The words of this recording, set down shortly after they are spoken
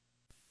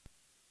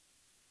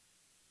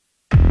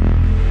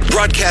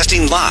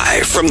Broadcasting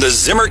live from the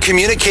Zimmer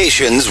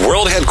Communications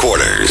World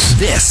Headquarters.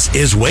 This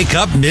is Wake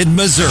Up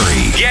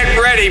Mid-Missouri. Get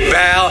ready,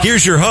 pal.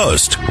 Here's your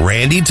host,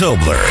 Randy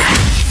Tobler.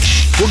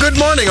 Well, good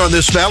morning on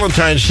this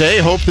Valentine's Day.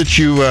 Hope that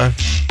you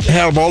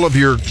have all of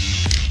your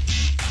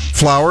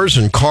flowers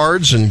and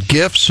cards and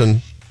gifts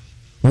and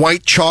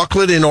white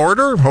chocolate in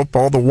order. Hope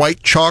all the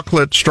white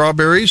chocolate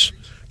strawberries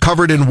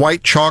covered in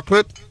white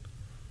chocolate,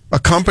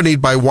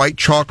 accompanied by white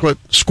chocolate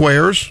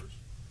squares.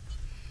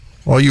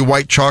 All you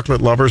white chocolate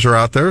lovers are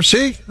out there.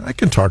 See, I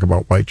can talk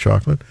about white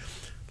chocolate.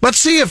 Let's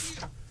see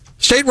if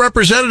State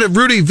Representative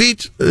Rudy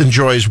Veit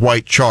enjoys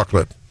white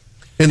chocolate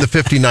in the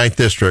 59th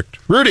District.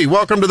 Rudy,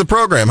 welcome to the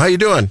program. How you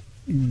doing?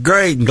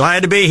 Great.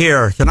 Glad to be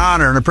here. It's an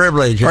honor and a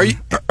privilege. Are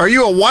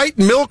you a white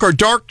milk or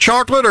dark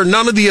chocolate or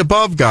none of the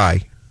above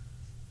guy?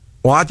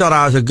 Well, I thought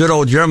I was a good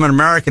old German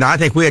American. I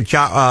think we had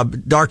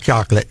dark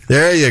chocolate.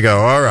 There you go.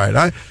 All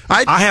right.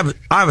 I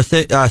have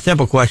a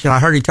simple question. I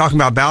heard you talking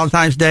about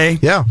Valentine's Day.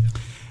 Yeah.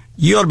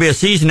 You ought to be a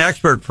seasoned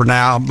expert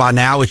by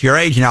now with your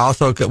age now.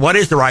 So what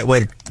is the right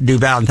way to do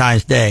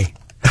Valentine's Day?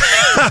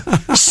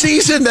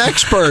 Seasoned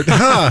expert,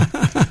 huh?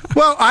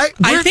 Well,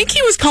 I think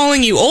he was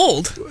calling you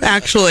old,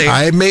 actually.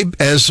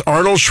 As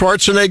Arnold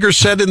Schwarzenegger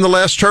said in the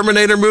last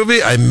Terminator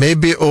movie, I may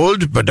be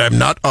old, but I'm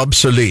not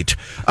obsolete.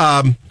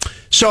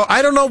 So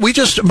I don't know.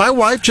 My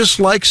wife just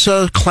likes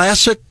a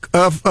classic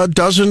of a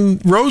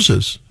dozen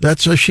roses.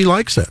 She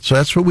likes that. So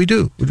that's what we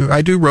do.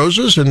 I do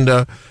roses and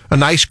a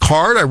nice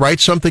card. I write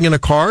something in a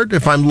card.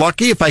 If I'm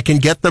lucky, if I can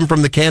get them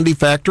from the candy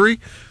factory,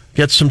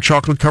 get some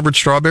chocolate covered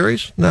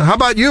strawberries. Now, how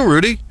about you,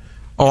 Rudy?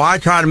 Oh, I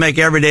try to make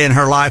every day in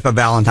her life a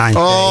Valentine's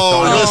Day.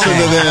 Oh, listen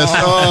to this.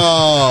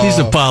 Oh. He's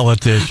a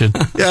politician.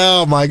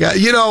 Oh, my God.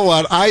 You know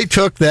what? I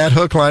took that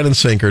hook, line, and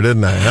sinker,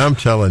 didn't I? I'm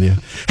telling you.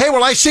 Hey,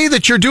 well, I see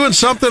that you're doing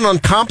something on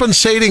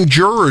compensating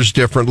jurors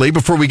differently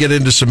before we get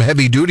into some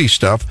heavy-duty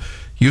stuff.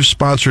 You've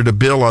sponsored a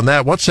bill on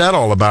that. What's that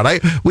all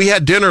about? We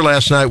had dinner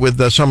last night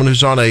with someone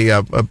who's on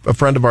a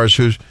friend of ours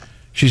who's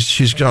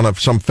she's on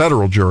some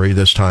federal jury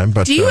this time.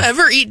 But do you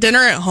ever eat dinner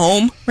at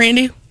home,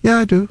 Randy? Yeah,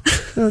 I do.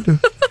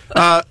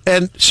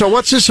 And so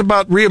what's this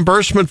about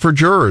reimbursement for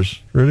jurors,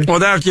 Rudy? Well,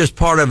 that was just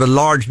part of a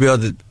large bill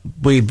that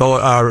we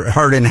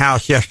heard in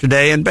House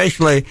yesterday. And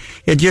basically,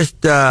 it just,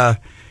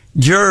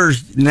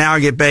 jurors now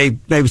get paid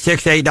maybe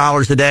 $6 to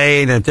 $8 a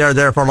day. And if they're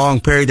there for a long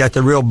period, that's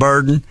a real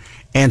burden.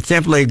 And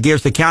simply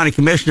gives the county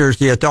commissioners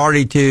the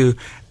authority to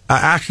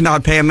actually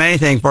not pay them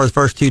anything for the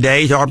first 2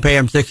 days or pay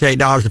them $6 to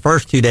 $8 the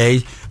first 2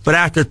 days. But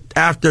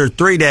after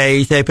 3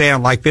 days, they pay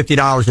them like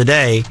 $50 a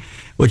day,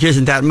 which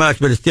isn't that much,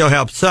 but it still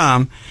helps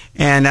some.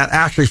 And that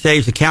actually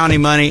saves the county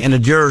money, and the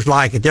jurors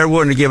like it. They're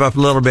willing to give up a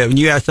little bit. When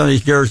you ask some of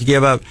these jurors to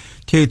give up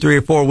 2, 3,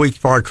 or 4 weeks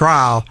for a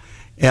trial,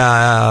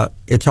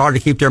 it's hard to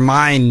keep their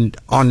mind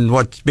on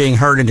what's being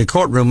heard in the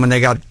courtroom when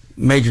they got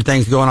major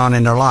things going on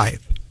in their life.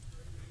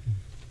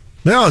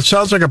 No, it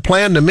sounds like a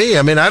plan to me.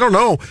 I mean, I don't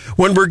know.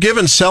 When we're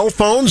given cell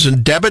phones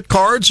and debit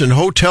cards and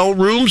hotel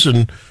rooms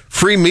and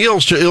free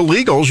meals to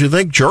illegals, you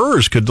think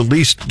jurors could at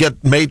least get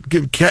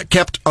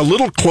kept a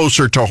little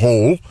closer to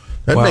whole.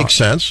 That makes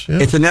sense. Yeah.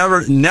 It's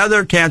another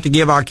attempt to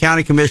give our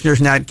county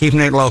commissioners, not keeping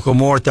it local,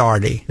 more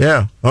authority.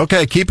 Yeah.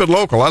 Okay, keep it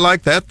local. I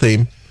like that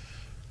theme.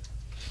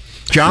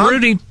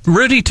 John?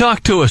 Rudy,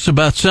 talk to us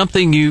about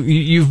something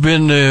you've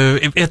been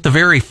at the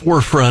very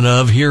forefront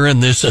of here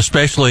in this,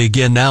 especially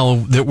again now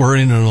that we're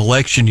in an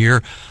election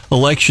year,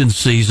 election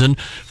season.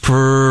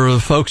 For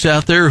folks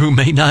out there who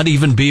may not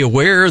even be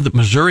aware that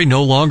Missouri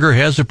no longer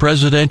has a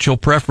presidential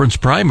preference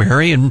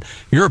primary, and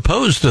you're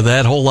opposed to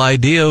that whole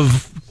idea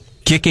of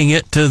kicking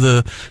it to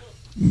the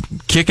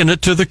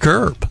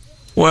curb.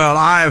 Well,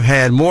 I've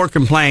had more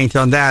complaints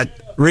on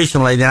that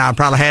recently than I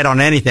probably had on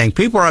anything.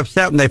 People are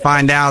upset when they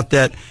find out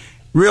that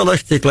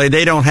realistically,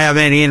 they don't have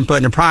any input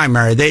in the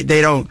primary. They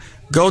don't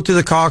go to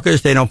the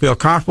caucus. They don't feel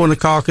comfortable in the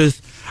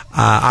caucus.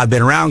 I've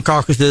been around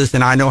caucuses,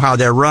 and I know how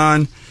they're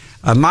run.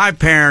 My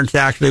parents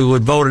actually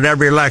would vote at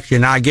every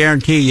election. I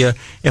guarantee you,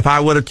 if I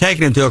would have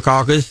taken them to a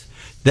caucus,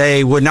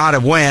 they would not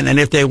have went. And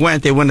if they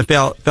went, they wouldn't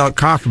have felt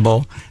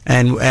comfortable.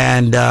 And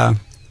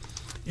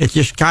it's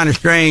just kind of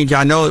strange.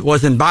 I know it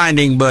wasn't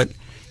binding, but,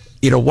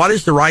 what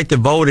is the right to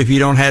vote if you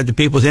don't have the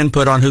people's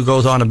input on who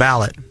goes on the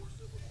ballot?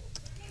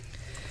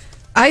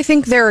 I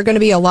think there are going to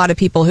be a lot of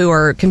people who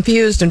are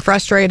confused and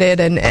frustrated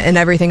and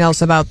everything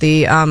else about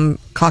the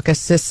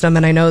caucus system.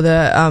 And I know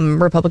the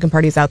Republican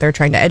Party's out there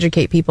trying to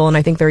educate people. And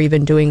I think they're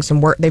even doing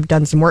some work. They've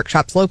done some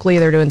workshops locally.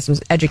 They're doing some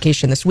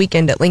education this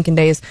weekend at Lincoln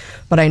Days.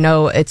 But I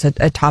know it's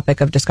a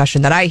topic of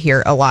discussion that I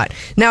hear a lot.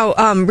 Now,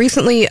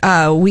 recently,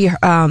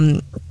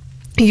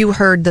 you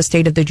heard the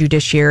state of the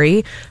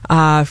judiciary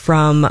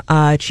from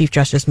Chief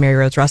Justice Mary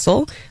Rose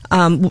Russell.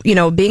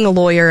 Being a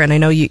lawyer, and I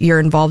know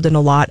you're involved in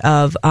a lot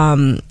of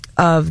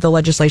the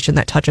legislation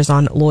that touches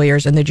on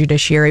lawyers and the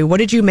judiciary. What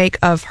did you make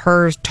of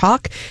her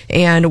talk,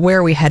 and where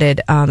are we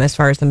headed as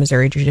far as the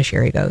Missouri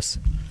judiciary goes?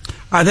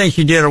 I think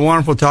she did a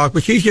wonderful talk,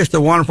 but she's just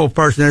a wonderful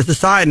person. As a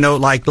side note,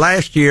 like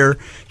last year,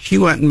 she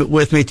went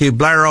with me to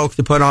Blair Oaks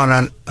to put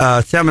on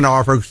a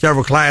seminar for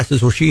several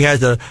classes where she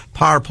has a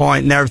PowerPoint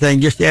and everything,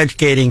 just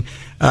educating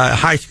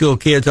high school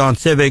kids on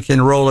civics and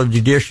the role of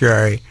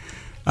judiciary.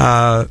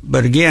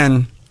 But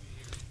again,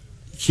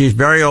 she's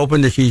very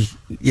open that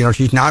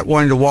she's not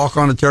wanting to walk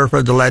on the turf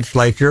of the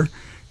legislature,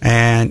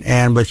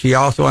 but she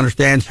also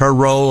understands her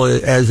role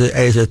as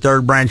a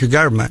third branch of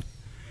government.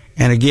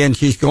 And again,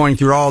 she's going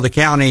through all the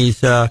counties,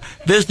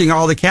 visiting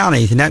all the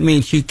counties, and that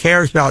means she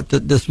cares about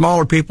the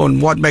smaller people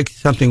and what makes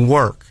something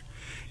work.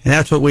 And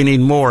that's what we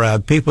need more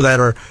of. People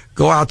that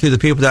go out to the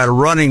people that are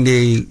running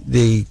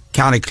the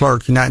county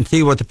clerks and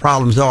see what the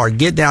problems are.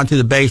 Get down to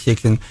the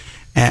basics and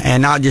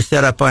not just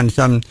set up on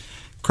some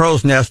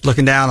crow's nest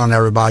looking down on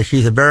everybody.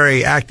 She's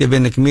very active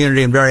in the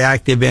community and very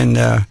active in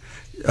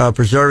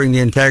preserving the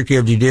integrity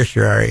of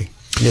judiciary.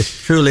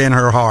 It's truly in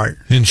her heart.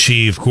 And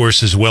she, of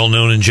course, is well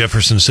known in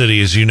Jefferson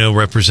City. As you know,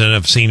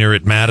 Representative, seen her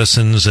at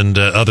Madison's and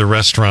other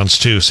restaurants,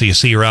 too. So you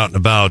see her out and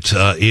about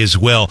as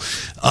well.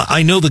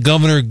 I know the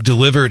governor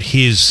delivered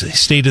his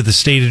State of the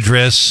State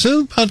address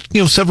about,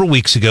 several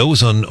weeks ago. It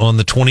was on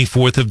the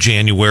 24th of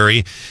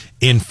January.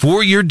 And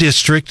for your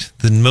district,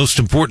 the most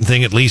important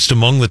thing, at least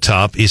among the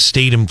top, is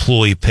state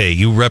employee pay.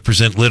 You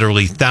represent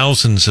literally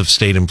thousands of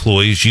state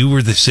employees. You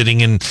were sitting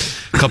in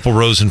a couple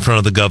rows in front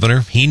of the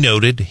governor. He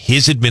noted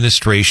his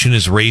administration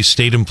has raised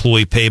state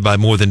employee pay by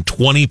more than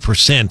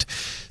 20%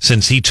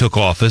 since he took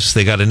office.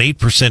 They got an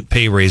 8%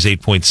 pay raise,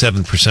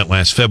 8.7%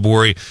 last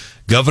February.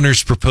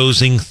 Governor's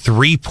proposing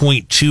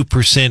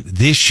 3.2%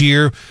 this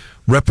year.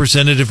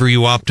 Representative, are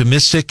you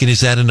optimistic, and is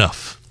that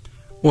enough?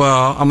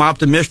 Well, I'm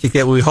optimistic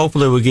that we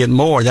hopefully will get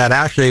more. That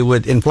actually,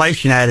 with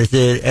inflation as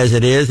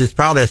it is, it's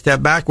probably a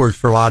step backwards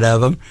for a lot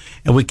of them,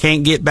 and we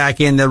can't get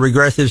back in the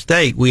regressive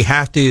state. We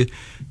have to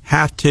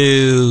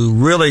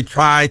really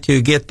try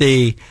to get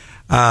the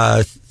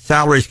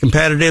salaries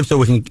competitive so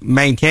we can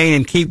maintain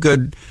and keep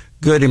good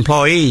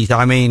employees.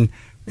 I mean,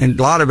 in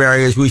a lot of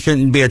areas, we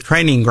shouldn't be a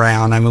training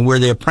ground. I mean, we're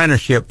the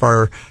apprenticeship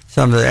for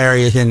some of the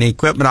areas in the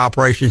equipment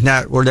operations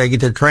now where they get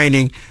their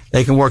training.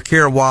 They can work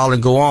here a while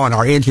and go on.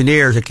 Our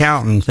engineers,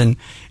 accountants, and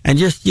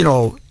just,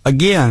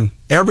 again,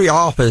 every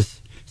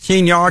office,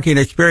 seniority and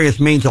experience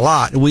means a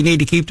lot. We need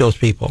to keep those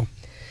people.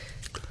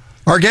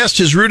 Our guest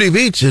is Rudy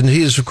Veit, and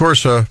he is, of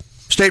course, a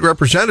state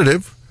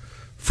representative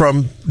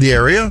from the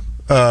area.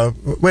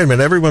 Wait a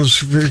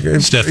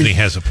minute, Stephanie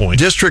has a point.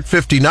 District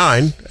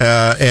 59,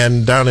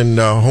 and down in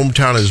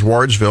hometown is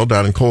Wardsville,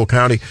 down in Cole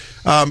County.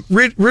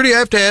 Rudy, I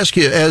have to ask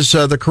you, as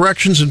the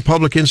Corrections and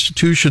Public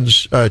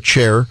Institutions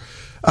chair,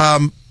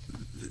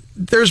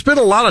 there's been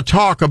a lot of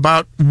talk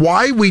about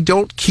why we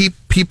don't keep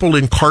people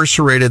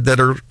incarcerated that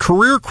are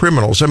career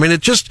criminals. I mean,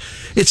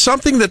 it's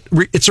something that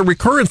it's a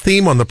recurrent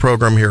theme on the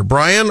program here.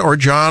 Brian or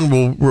John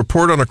will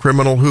report on a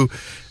criminal who,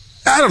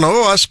 I don't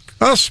know,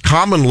 us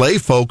common lay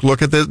folk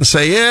look at this and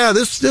say, yeah,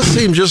 this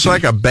seems just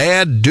like a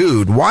bad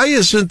dude. Why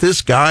isn't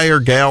this guy or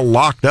gal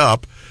locked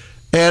up?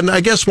 And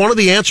I guess one of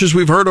the answers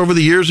we've heard over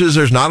the years is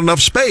there's not enough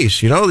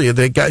space. You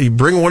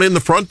bring one in the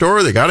front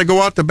door, they got to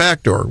go out the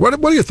back door. What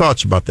are your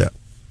thoughts about that?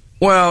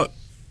 Well,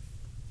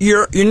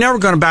 you're never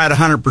going to buy it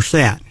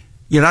 100%.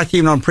 You're not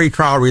even on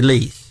pretrial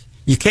release.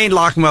 You can't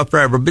lock them up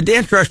forever. But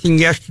interesting,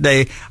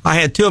 yesterday, I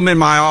had two of them in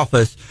my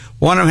office.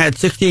 One of them had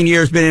 16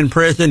 years been in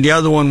prison. The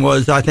other one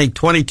was, I think,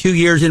 22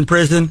 years in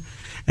prison,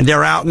 and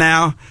they're out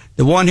now.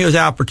 The one who was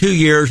out for 2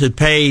 years had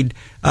paid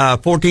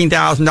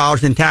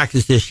 $14,000 in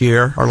taxes this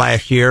year or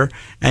last year,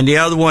 and the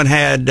other one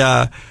had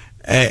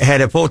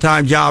a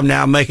full-time job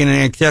now, making in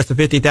excess of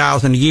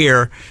 $50,000 a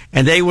year.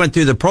 And they went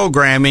through the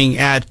programming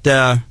at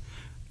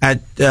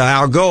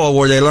Algoa,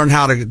 where they learn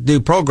how to do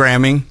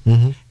programming,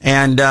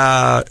 and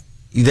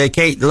they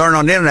can't learn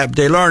on the internet, but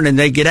they learn and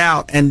they get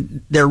out,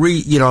 and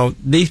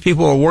these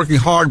people are working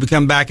hard to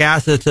become back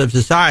assets of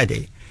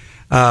society.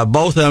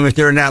 Both of them, if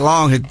they're in that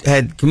long,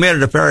 had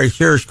committed a very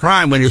serious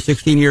crime when they're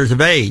 16 years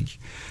of age.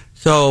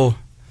 So,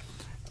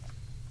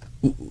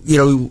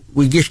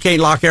 we just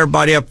can't lock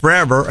everybody up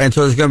forever, and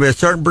so there's going to be a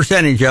certain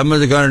percentage of them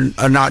that are going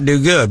to not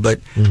do good. But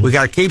we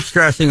got to keep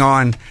stressing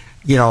on,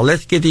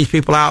 let's get these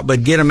people out,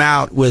 but get them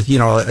out with,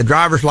 a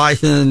driver's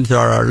license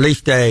or at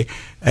least an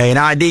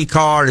ID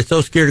card, a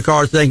social security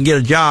card, so they can get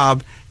a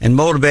job and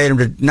motivate them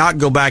to not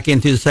go back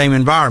into the same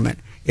environment.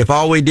 If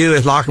all we do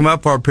is lock them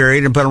up for a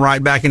period and put them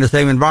right back in the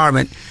same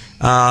environment,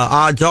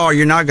 odds are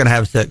you're not going to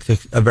have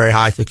a very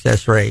high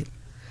success rate.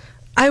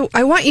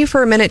 I want you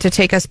for a minute to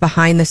take us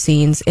behind the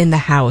scenes in the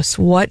House.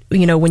 What,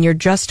 when you're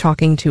just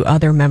talking to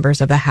other members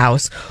of the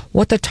House,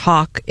 what the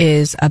talk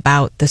is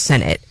about the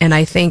Senate. And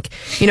I think,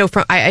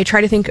 I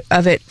try to think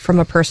of it from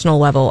a personal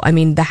level. I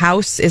mean, the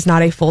House is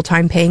not a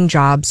full-time paying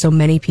job, so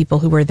many people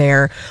who are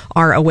there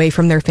are away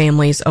from their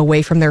families,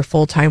 away from their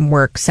full-time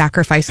work,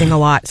 sacrifice a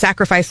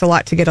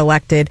lot to get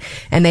elected,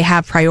 and they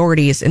have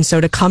priorities. And so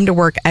to come to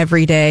work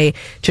every day,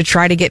 to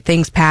try to get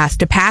things passed,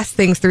 to pass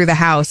things through the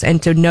House,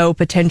 and to know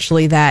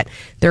potentially that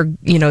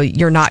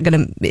you're not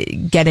going to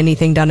get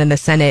anything done in the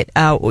Senate.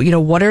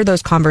 What are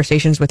those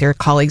conversations with your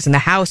colleagues in the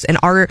House? And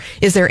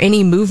is there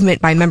any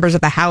movement by members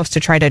of the House to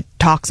try to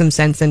talk some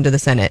sense into the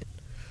Senate?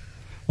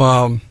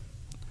 Well,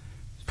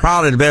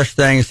 probably the best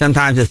thing,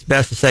 sometimes it's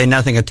best to say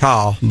nothing at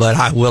all, but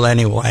I will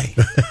anyway.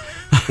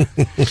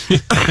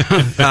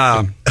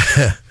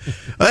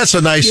 That's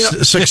a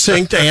nice,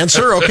 succinct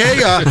answer.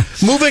 Okay,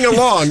 moving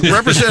along,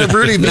 Representative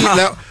Rudy Veit.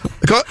 Now,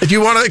 do you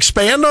want to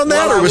expand on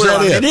that, or was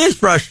that it? It is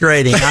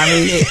frustrating. I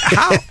mean,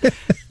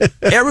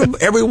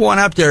 everyone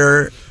up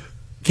there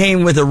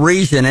came with a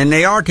reason, and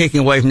they are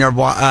taking away from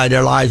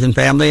their lives and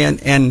family,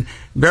 and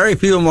very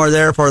few of them are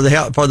there for the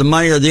help, for the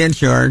money or the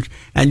insurance,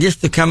 and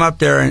just to come up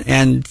there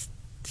and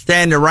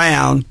stand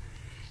around,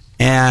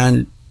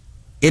 and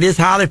it is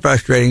highly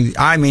frustrating.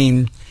 I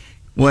mean,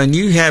 when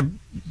you have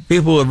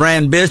people who have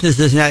ran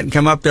businesses and that and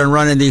come up there and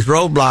run in these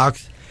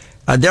roadblocks,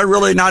 they're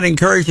really not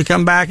encouraged to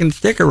come back and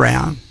stick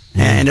around.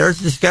 And there's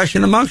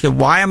discussion amongst them.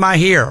 Why am I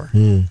here?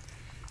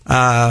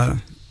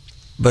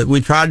 But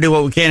we try to do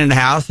what we can in the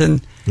House,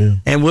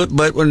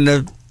 but when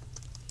the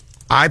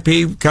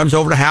IP comes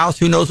over the House,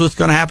 who knows what's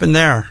going to happen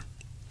there?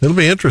 It'll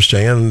be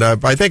interesting, and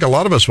I think a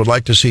lot of us would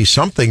like to see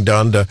something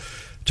done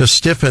to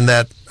stiffen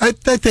that. I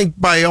think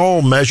by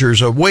all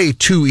measures a way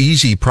too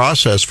easy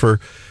process for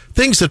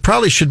things that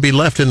probably should be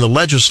left in the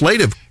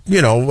legislative,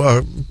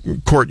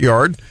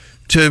 courtyard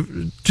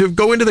to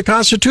go into the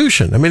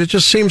Constitution. I mean, it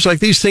just seems like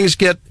these things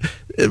get.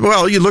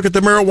 Well, you look at the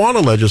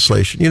marijuana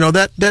legislation.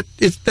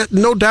 That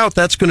no doubt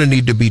that's going to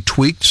need to be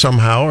tweaked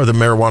somehow, or the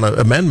marijuana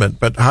amendment.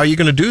 But how are you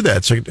going to do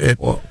that? It's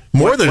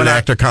more than an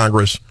act of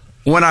Congress.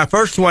 When I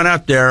first went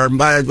up there,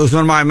 it was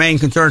one of my main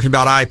concerns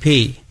about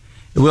IP.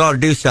 We ought to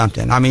do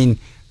something. I mean,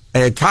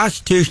 a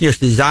Constitution is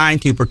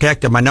designed to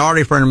protect the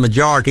minority from the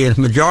majority, and if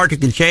the majority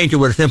can change it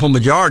with a simple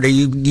majority,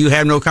 you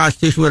have no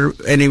Constitution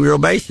with any real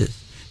basis.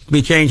 It can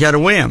be changed at a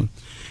whim.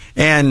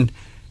 And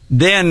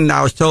then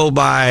I was told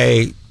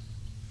by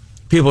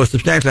people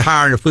substantially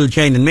higher in the food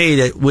chain than me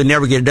that we'd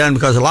never get it done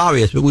because of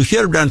lobbyists, but we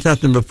should have done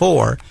something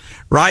before.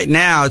 Right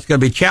now, it's going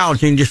to be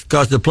challenging just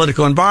because of the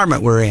political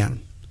environment we're in.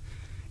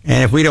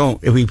 And if we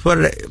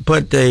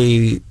put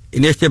the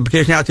initiative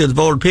petition out to the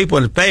voted people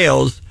and it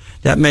fails,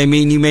 that may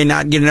mean you may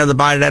not get another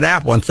bite of that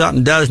apple, and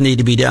something does need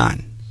to be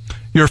done.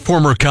 Your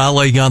former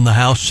colleague on the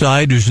House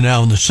side, who's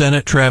now in the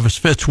Senate, Travis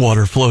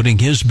Fitzwater, floating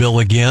his bill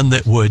again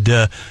that would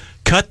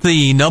cut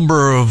the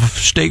number of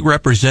state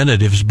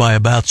representatives by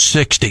about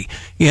 60.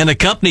 In a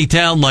company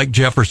town like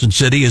Jefferson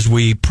City, as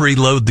we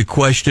preload the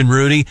question,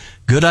 Rudy,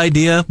 good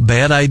idea,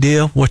 bad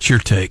idea? What's your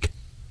take?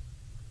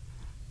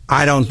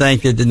 I don't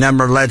think that the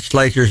number of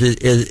legislatures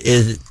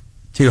is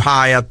too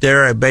high up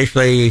there. It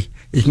basically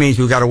just means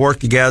we've got to work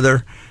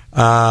together.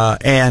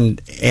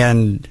 And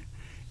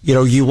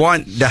you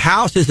want, the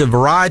House is a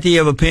variety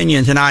of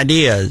opinions and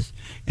ideas.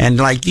 And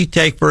like you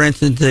take, for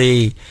instance,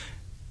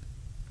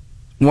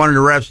 one of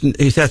the reps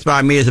who sits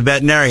by me as a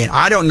veterinarian.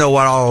 I don't know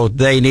what all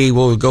they need,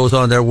 what goes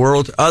on in their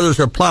world. Others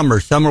are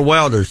plumbers, some are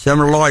welders,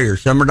 some are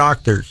lawyers, some are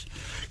doctors.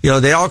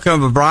 They all come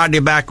from a variety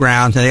of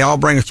backgrounds, and they all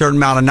bring a certain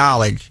amount of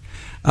knowledge.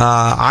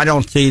 I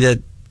don't see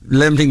that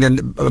limiting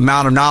the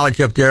amount of knowledge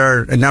up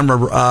there, a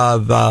number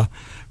of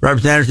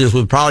representatives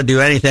would probably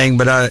do anything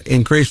but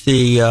increase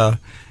the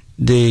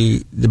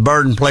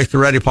burden placed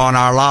already upon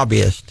our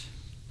lobbyists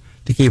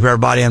to keep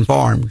everybody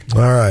informed.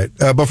 All right.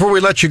 Before we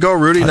let you go,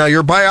 Rudy, now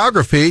your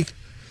biography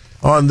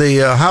on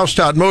the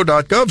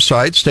house.mo.gov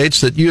site states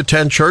that you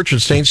attend church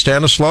at St.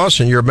 Stanislaus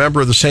and you're a member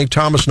of the St.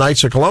 Thomas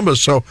Knights of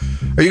Columbus. So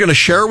are you going to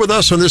share with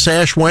us on this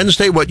Ash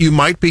Wednesday what you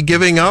might be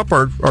giving up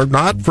or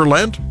not for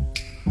Lent?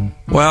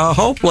 Well,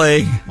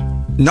 hopefully,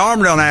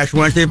 normally on Ash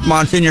Wednesday,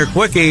 Monsignor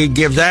Quickie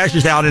gives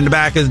ashes out in the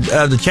back of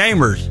the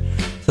chambers.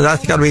 So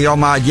that's got to be on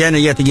my agenda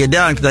yet to get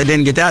done, because I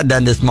didn't get that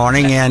done this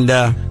morning. And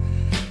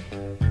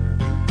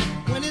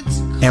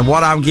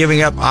what I'm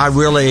giving up, I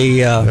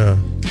really,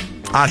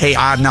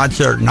 I'm not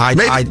certain.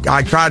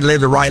 I try to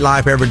live the right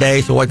life every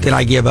day, so what can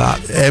I give up?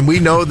 And we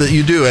know that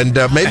you do. And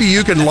maybe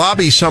you can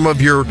lobby some of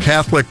your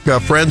Catholic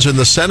friends in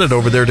the Senate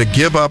over there to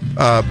give up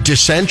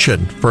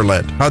dissension for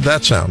Lent. How'd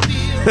that sound?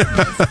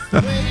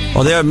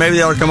 Well, maybe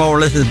they'll come over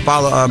and listen to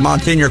Father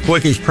Monsignor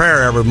Quickie's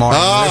prayer every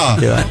morning.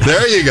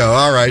 There you go.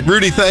 All right.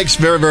 Rudy, thanks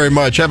very, very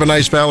much. Have a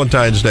nice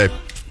Valentine's Day.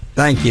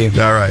 Thank you.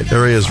 All right.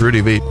 There he is,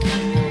 Rudy Veit.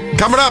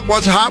 Coming up,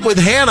 What's Hot with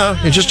Hannah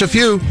in just a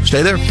few.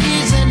 Stay there.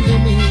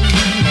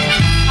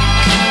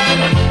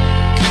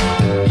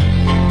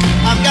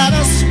 I've got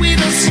a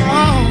sweeter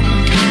song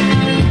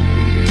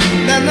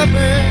than the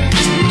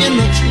birds in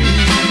the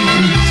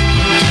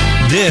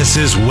trees. This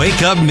is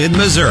Wake Up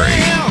Mid-Missouri.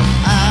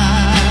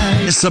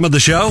 Miss some of the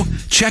show?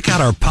 Check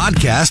out our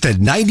podcast at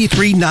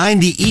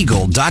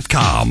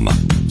 939theeagle.com.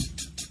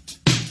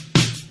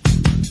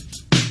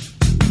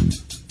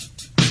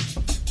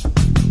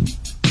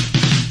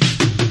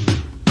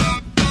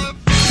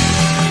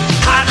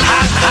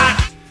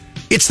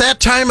 It's that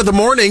time of the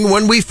morning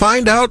when we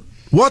find out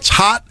what's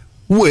hot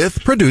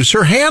with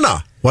producer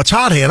Hannah. What's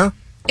hot, Hannah?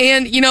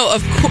 And,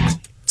 of course,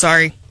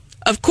 sorry.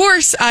 of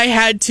course, I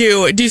had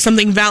to do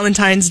something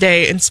Valentine's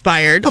Day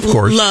inspired. Of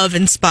course. Love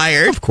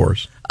inspired. Of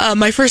course.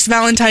 My first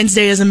Valentine's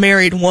Day as a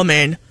married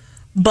woman,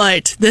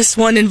 but this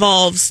one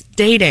involves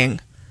dating.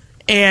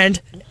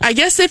 And I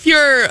guess if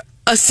you're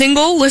a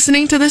single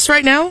listening to this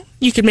right now,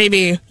 you could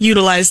maybe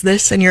utilize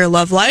this in your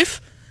love life.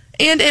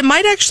 And it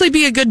might actually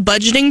be a good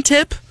budgeting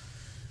tip.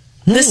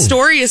 This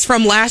story is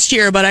from last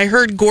year, but I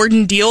heard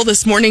Gordon Deal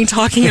this morning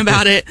talking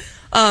about it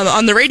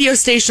on the radio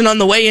station on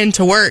the way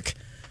into work.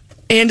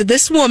 And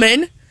this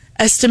woman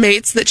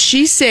estimates that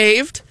she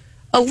saved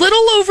a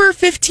little over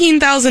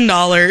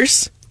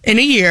 $15,000 in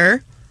a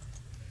year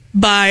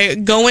by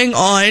going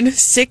on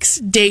 6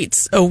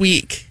 dates a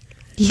week.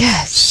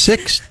 Yes.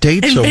 6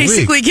 dates And a week.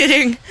 basically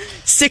getting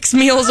 6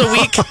 meals a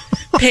week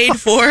paid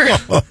for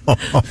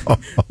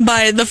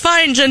by the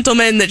fine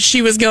gentleman that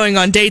she was going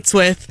on dates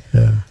with.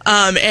 Yeah.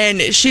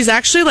 And she's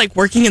actually like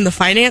working in the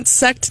finance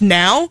sector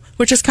now,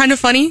 which is kind of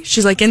funny.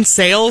 She's like in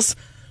sales.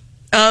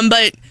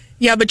 But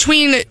yeah,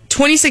 between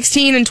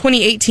 2016 and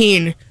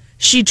 2018,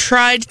 she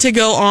tried to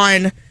go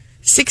on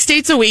 6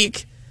 dates a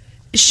week.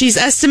 She's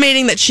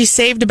estimating that she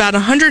saved about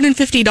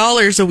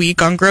 $150 a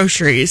week on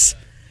groceries.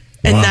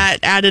 And that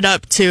added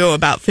up to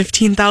about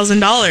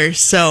 $15,000.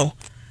 So,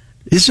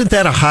 isn't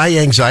that a high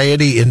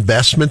anxiety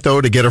investment, though,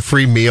 to get a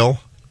free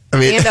meal? I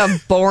mean, And a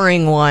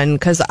boring one,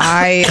 because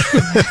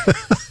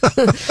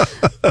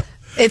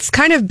it's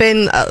kind of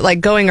been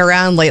like going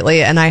around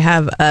lately, and I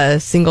have a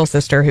single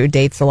sister who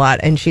dates a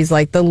lot, and she's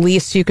like, the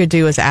least you could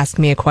do is ask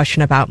me a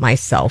question about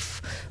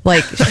myself.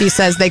 Like, she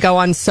says they go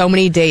on so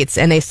many dates,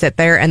 and they sit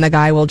there, and the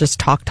guy will just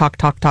talk.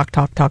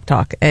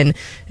 And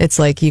it's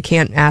like, you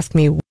can't ask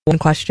me one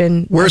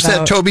question. Where's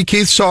that Toby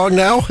Keith song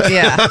now?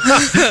 Yeah.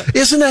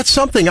 Isn't that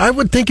something? I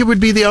would think it would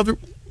be the other.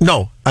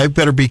 No, I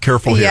better be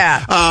careful here.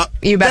 Yeah,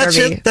 you better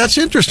be. That's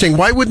interesting.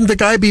 Why wouldn't the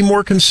guy be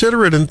more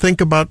considerate and think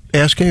about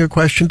asking a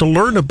question to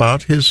learn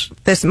about his...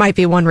 This might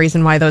be one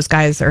reason why those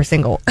guys are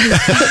single.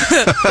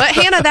 But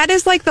Hannah, that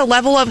is like the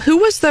level of... Who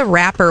was the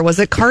rapper? Was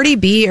it Cardi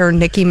B or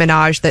Nicki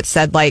Minaj that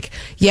said, like,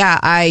 yeah,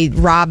 I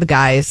rob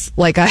guys?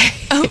 Like,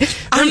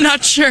 I'm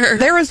not sure.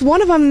 There was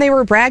one of them they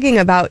were bragging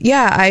about,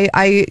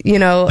 I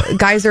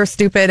guys are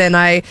stupid, and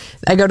I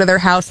go to their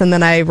house and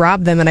then I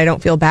rob them and I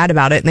don't feel bad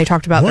about it. And they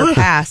talked about their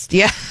past.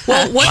 Yeah.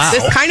 Well,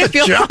 This kind of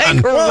feels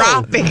like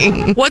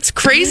robbing. What's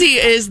crazy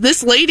is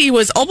this lady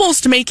was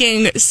almost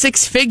making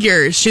 6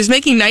 figures. She was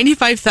making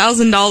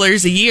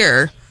 $95,000 a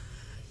year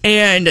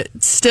and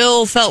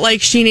still felt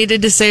like she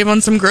needed to save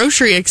on some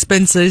grocery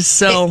expenses.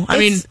 So,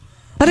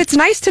 But it's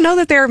nice to know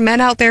that there are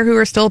men out there who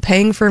are still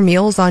paying for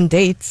meals on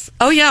dates.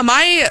 Oh, yeah.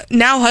 My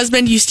now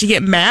husband used to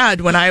get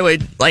mad when I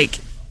would, like,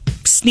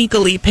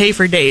 sneakily pay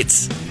for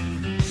dates.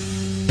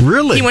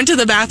 Really? He went to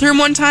the bathroom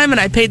one time and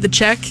I paid the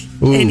check.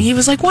 Ooh. And he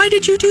was like, why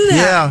did you do that?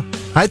 Yeah,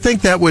 I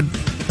think that would...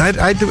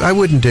 I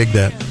wouldn't dig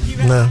that.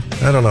 No,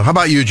 I don't know. How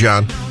about you,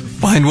 John?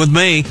 Fine with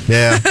me.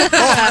 Yeah.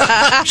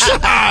 Oh,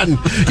 John,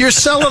 you're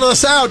selling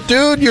us out,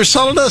 dude. You're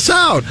selling us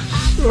out.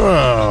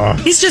 Oh.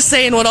 He's just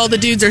saying what all the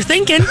dudes are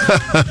thinking.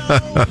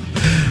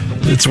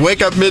 It's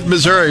Wake Up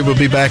Mid-Missouri. We'll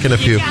be back in a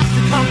few.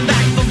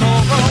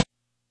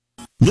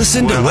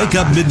 Listen to Wake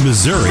Up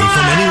Mid-Missouri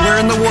from anywhere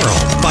in the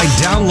world by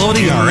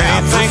downloading our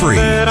app for free.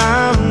 That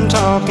I'm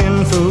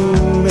talking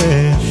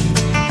foolish.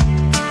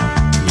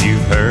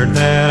 You've heard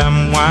that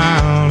I'm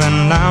wild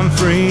and I'm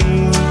free.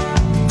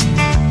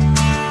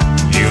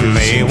 You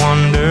may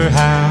wonder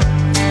how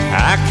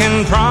I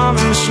can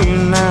promise you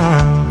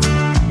now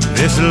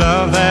this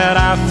love that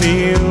I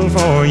feel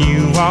for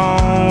you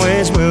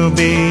always will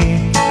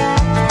be.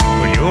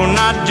 Well, you're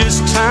not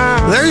just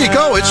time. There you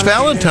go. It's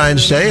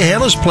Valentine's Day.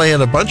 Hannah's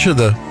playing a bunch of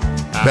the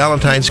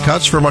Valentine's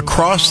cuts from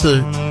across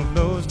the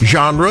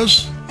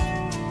genres.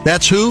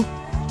 That's who?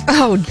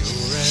 Oh,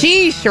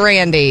 sheesh,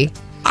 Randy.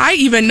 I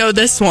even know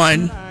this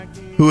one.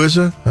 Who is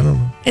it? I don't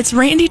know. It's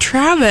Randy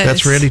Travis.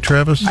 That's Randy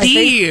Travis?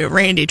 The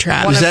Randy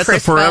Travis. Is that the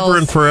Forever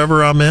and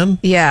Forever Amen?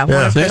 Yeah,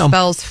 one of Chris Yeah.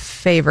 Bell's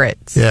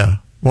favorites. Yeah.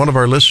 One of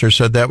our listeners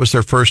said that was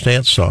their first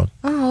dance song.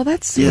 Oh,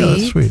 that's sweet. Yeah,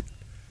 that's sweet.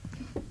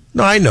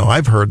 No, I know.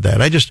 I've heard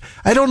that.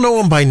 I don't know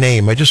them by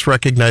name. I just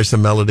recognize the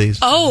melodies.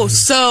 Oh,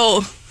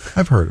 so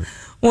I've heard it.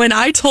 when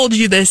I told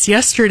you this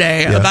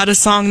yesterday about a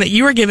song that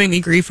you were giving me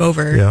grief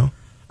over, Yeah.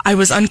 I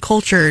was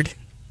uncultured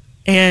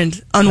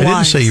and unwise. I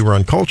didn't say you were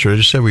uncultured. I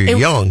just said we were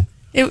young.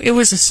 It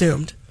was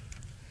assumed.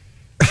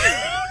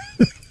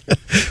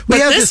 But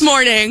have this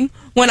morning,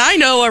 when I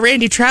know a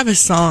Randy Travis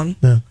song,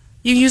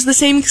 you use the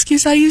same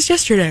excuse I used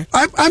yesterday.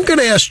 I'm going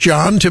to ask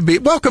John to be...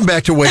 Welcome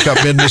back to Wake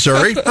Up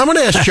Mid-Missouri. I'm going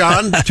to ask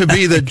John to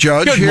be the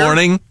judge Good here.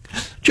 morning.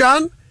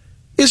 John,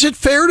 is it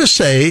fair to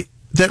say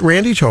that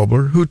Randy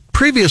Tobler, who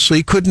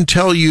previously couldn't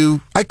tell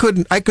you... I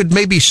could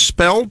maybe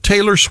spell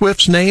Taylor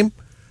Swift's name?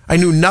 I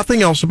knew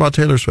nothing else about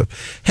Taylor Swift.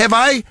 Have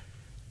I,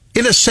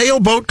 in a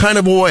sailboat kind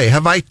of a way,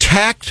 have I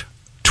tacked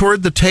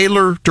toward the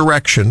Taylor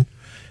direction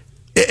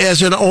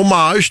as an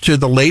homage to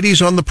the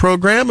ladies on the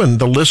program and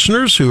the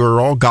listeners who are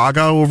all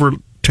gaga over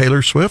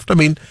Taylor Swift? I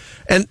mean,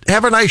 and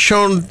haven't I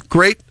shown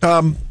great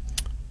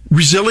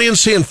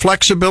resiliency and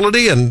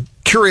flexibility and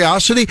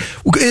curiosity.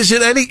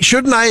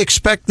 Shouldn't I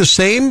expect the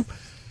same,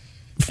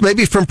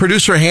 maybe from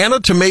producer Hannah,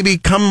 to maybe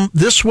come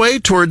this way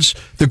towards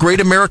the Great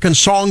American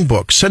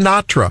Songbook,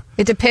 Sinatra?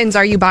 It depends.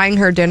 Are you buying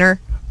her dinner?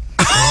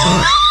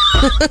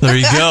 There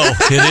you go.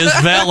 It is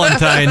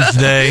Valentine's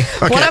Day.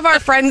 Okay. One of our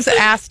friends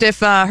asked if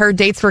her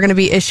dates were going to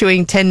be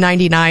issuing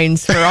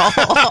 1099s for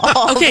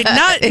all. Okay,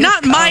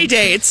 not my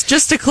dates.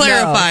 Just to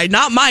clarify,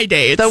 not my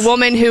dates. The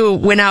woman who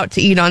went out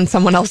to eat on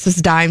someone else's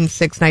dime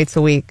 6 nights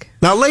a week.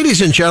 Now,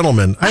 ladies and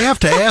gentlemen, I have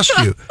to ask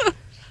you: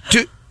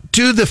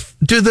 do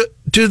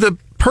the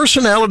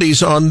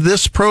personalities on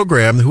this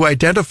program who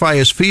identify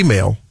as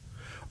female,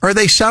 are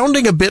they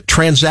sounding a bit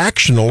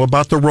transactional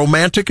about the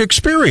romantic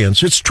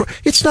experience?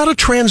 It's not a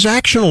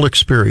transactional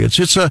experience.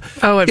 It's an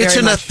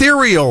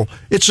ethereal.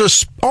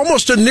 It's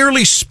almost a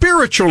nearly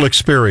spiritual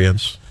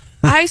experience.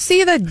 I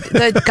see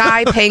the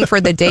guy paying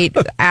for the date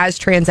as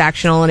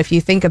transactional, and if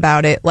you think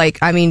about it,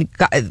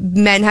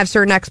 men have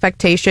certain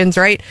expectations,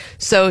 right?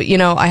 So,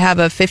 I have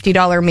a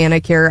 $50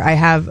 manicure, I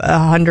have a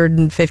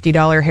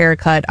 $150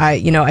 haircut,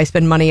 I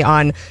spend money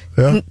on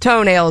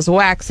toenails,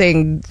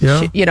 waxing, all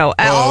these different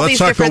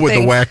things. Let's not go with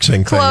the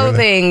waxing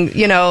clothing,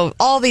 thing,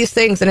 all these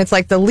things, and it's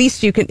like the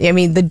least you can.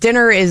 The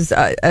dinner is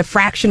a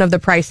fraction of the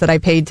price that I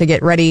paid to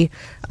get ready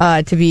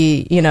to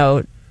be,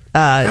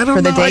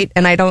 for the date,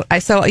 and I do.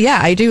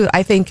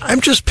 I think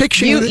I'm just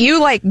picturing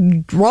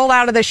you roll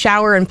out of the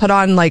shower and put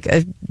on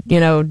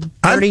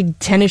dirty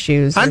tennis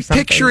shoes. I'm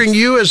something. Picturing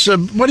you as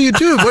what do you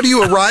do? What do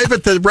you arrive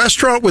at the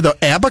restaurant with an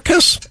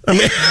abacus?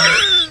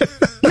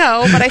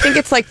 No, but I think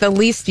it's the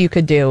least you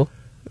could do.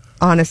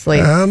 Honestly,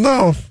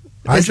 no,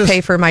 I just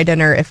pay for my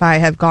dinner if I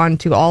have gone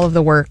to all of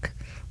the work.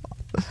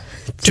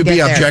 To be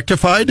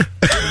objectified?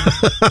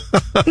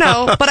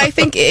 No, but I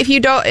think if you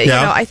don't,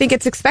 I think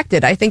it's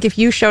expected. I think if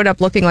you showed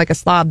up looking like a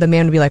slob, the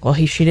man would be like, well,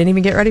 she didn't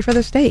even get ready for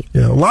this date.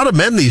 Yeah, a lot of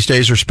men these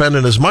days are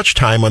spending as much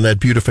time on that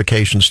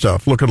beautification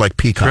stuff, looking like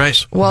peacocks.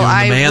 Right. Well,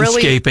 doing the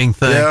manscaping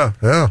thing.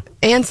 Yeah.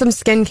 And some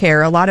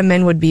skincare. A lot of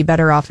men would be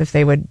better off if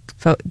they would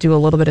do a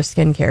little bit of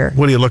skincare.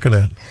 What are you looking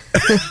at?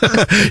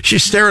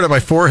 She's staring at my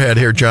forehead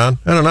here, John.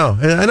 I don't know.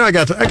 I know I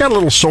got a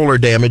little solar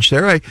damage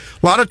there. A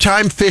lot of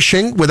time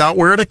fishing without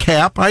wearing a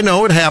cap. I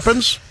know it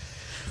happens.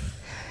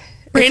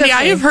 Randy,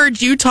 I have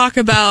heard you talk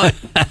about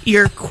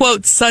your,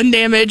 quote, sun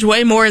damage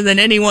way more than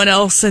anyone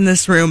else in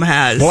this room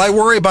has. Well, I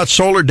worry about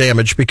solar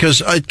damage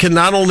because it can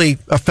not only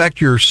affect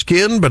your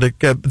skin, but it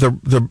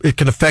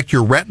can affect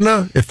your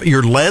retina,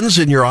 your lens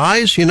in your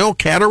eyes,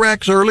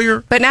 cataracts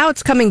earlier. But now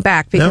it's coming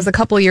back because a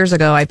couple of years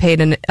ago I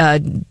paid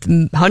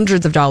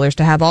hundreds of dollars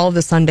to have all of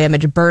the sun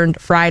damage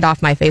fried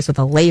off my face with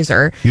a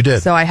laser. You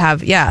did? So I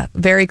have,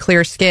 very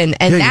clear skin.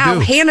 And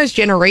now Hannah's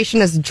generation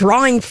is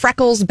drawing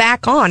freckles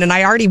back on, and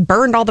I already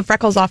burned all the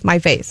freckles off my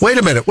face. Wait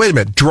a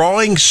minute.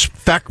 Drawing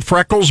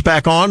freckles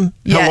back on?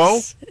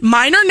 Yes. Hello?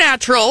 Mine are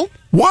natural.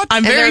 What?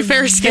 I'm very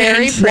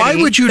fair-skinned. Why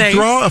would you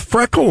draw a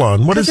freckle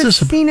on? What is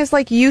this? It's seen as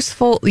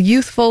youthful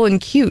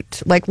and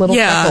cute, like little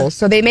freckles.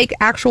 So they make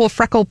actual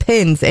freckle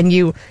pins, and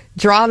you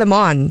draw them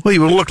on. Well,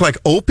 you would look like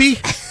Opie?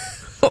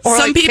 Or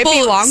some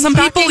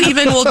people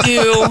even will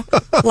do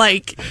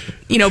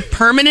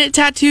permanent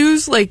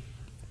tattoos,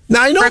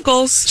 now, I know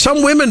freckles.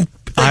 Some women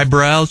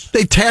eyebrows.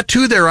 They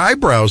tattoo their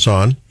eyebrows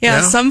on.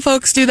 Yeah, some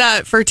folks do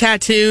that for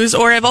tattoos.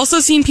 Or I've also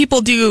seen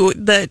people do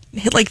the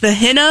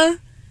henna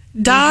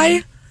dye.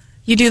 Mm-hmm.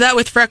 You do that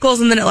with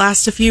freckles, and then it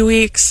lasts a few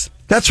weeks.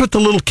 That's what the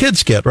little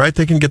kids get, right?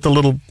 They can get the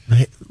little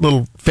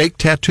fake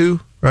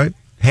tattoo, right?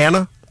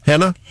 Henna.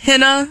 Henna.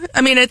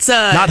 I mean, it's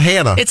not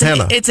Hannah.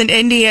 Henna. It's an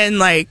Indian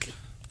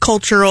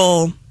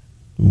cultural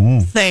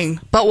thing.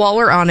 But while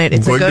we're on it,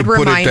 it's a good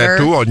reminder. I'm going to put a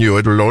tattoo on you.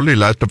 It'll only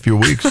last a few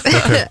weeks.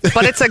 Okay.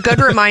 But it's a good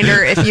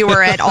reminder if you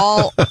were at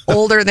all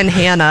older than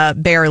Hannah,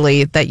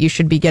 barely, that you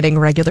should be getting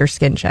regular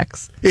skin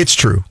checks. It's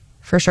true.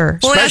 For sure.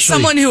 Well, as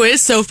someone who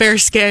is so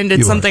fair-skinned,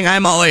 it's something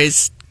I'm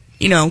always,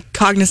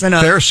 cognizant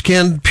of.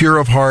 Fair-skinned, pure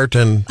of heart,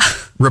 and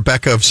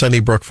Rebecca of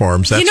Sunnybrook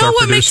Farms. That's our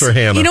producer,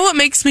 Hannah. You know what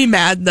makes me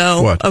mad,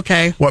 though? What?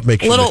 Okay. What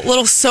makes you mad?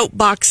 Little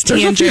soapbox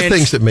tangent. There's a few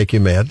things that make you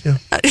mad. Yeah.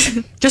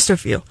 Just a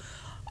few.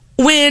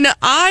 When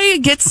I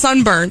get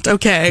sunburnt,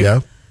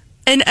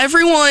 and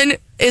everyone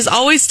is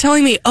always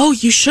telling me, oh,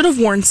 you should have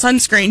worn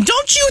sunscreen.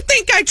 Don't you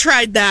think I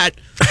tried that?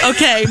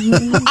 Okay.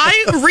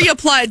 I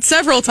reapplied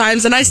several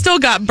times, and I still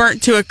got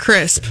burnt to a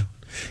crisp.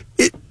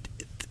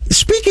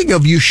 Speaking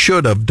of you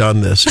should have done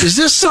this, is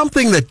this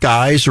something that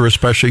guys are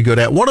especially good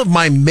at? One of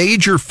my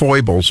major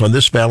foibles on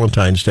this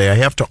Valentine's Day, I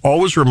have to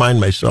always remind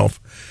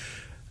myself,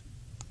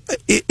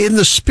 in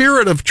the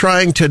spirit of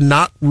trying to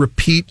not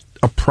repeat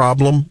a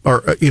problem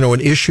or,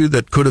 an issue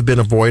that could have been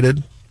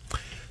avoided,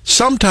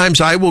 sometimes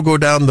I will go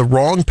down the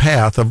wrong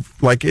path of,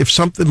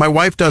 if my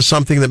wife does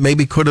something that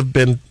maybe could have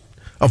been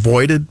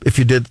avoided if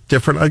you did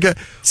different.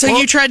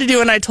 You tried to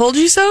do an I told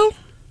you so?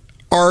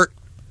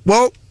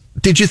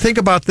 Did you think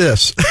about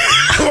this?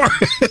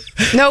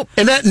 Nope.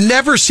 And that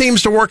never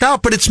seems to work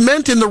out, but it's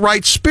meant in the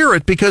right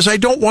spirit because I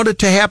don't want it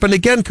to happen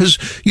again because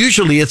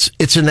usually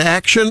it's an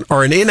action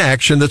or an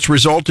inaction that's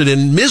resulted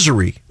in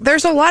misery.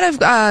 There's a lot of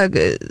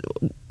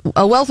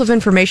a wealth of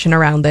information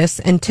around this,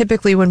 and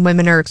typically when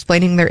women are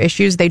explaining their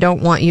issues, they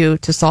don't want you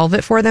to solve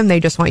it for them. They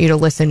just want you to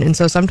listen. And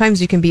so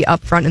sometimes you can be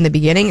upfront in the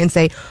beginning and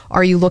say,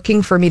 are you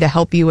looking for me to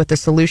help you with the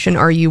solution,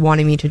 or are you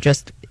wanting me to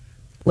just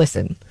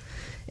listen?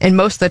 And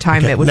most of the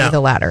time it would be the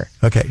latter.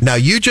 Okay. Now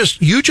you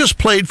just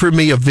played for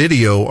me a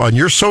video on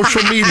your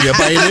social media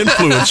by an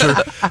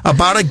influencer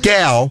about a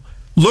gal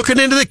looking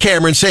into the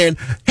camera and saying,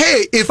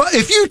 hey,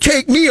 if you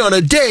take me on a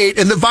date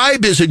and the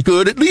vibe isn't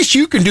good, at least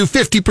you can do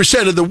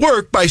 50% of the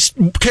work by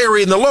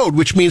carrying the load,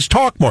 which means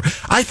talk more.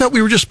 I thought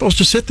we were just supposed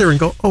to sit there and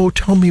go, oh,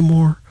 tell me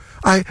more.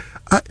 I'm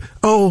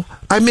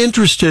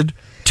interested.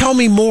 Tell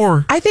me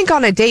more. I think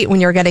on a date when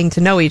you're getting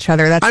to know each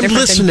other, that's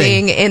different than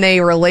being in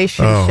a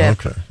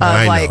relationship. Oh, okay.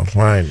 I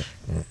know.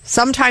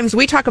 Sometimes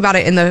we talk about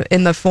it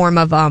in the form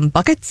of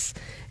buckets.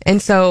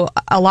 And so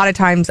a lot of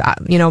times,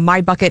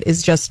 my bucket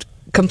is just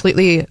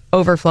completely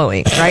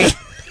overflowing, right?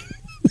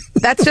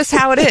 That's just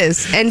how it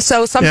is. And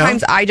so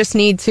sometimes I just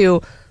need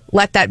to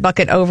let that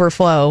bucket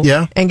overflow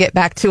and get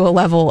back to a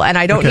level, and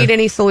I don't need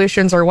any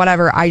solutions or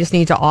whatever. I just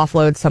need to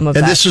offload some of that.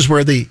 And this is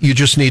where you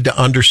just need to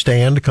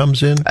understand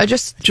comes in? I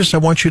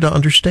want you to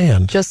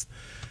understand.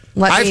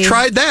 I've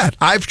tried that.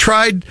 I've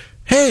tried,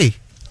 hey,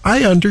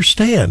 I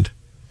understand.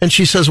 And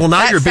she says, well,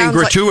 now you're being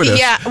gratuitous.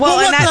 Well,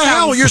 what the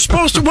hell? You're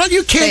supposed to,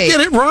 you can't get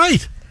it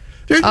right.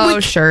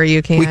 Sure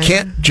you can.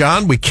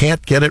 We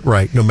can't get it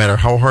right, no matter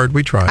how hard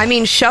we try. I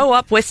mean, show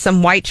up with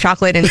some white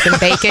chocolate and some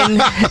bacon,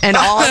 and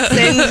all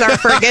sins are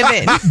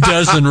forgiven.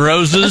 Dozen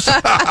roses.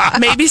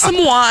 Maybe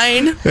some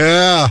wine.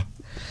 Yeah.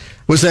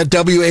 Was that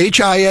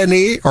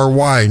WHINE or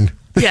wine?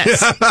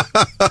 Yes.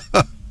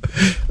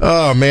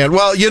 Oh, man.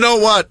 Well, you know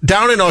what?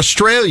 Down in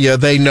Australia,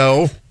 they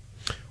know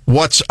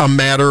what's a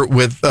matter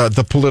with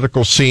the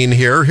political scene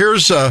here.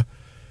 Here's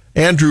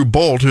Andrew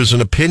Bolt, who's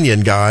an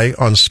opinion guy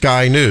on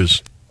Sky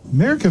News.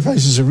 America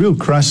faces a real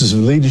crisis of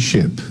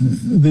leadership.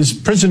 There's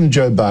President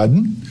Joe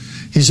Biden.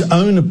 His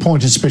own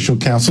appointed special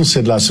counsel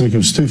said last week he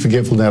was too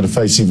forgetful now to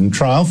face even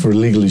trial for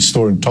illegally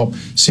storing top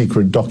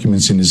secret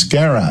documents in his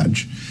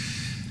garage.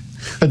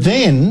 But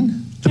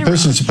then the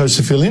person supposed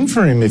to fill in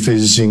for him if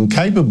he's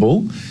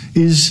incapable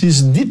is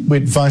his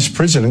nitwit Vice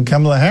President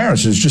Kamala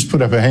Harris, who's just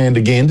put up her hand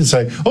again to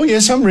say, oh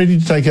yes, I'm ready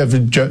to take over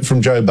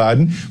from Joe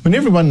Biden, when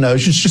everyone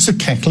knows she's just a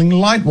cackling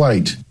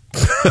lightweight.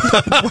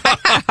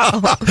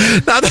 Wow.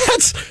 Now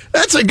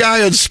that's a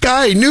guy on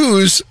Sky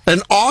News, an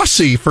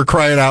Aussie, for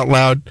crying out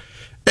loud.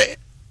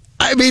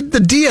 I mean, the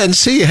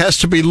DNC has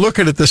to be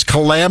looking at this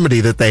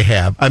calamity that they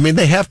have. I mean,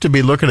 they have to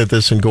be looking at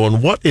this and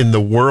going, what in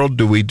the world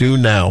do we do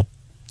now?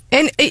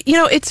 And,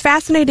 it's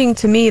fascinating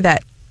to me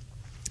that,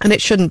 and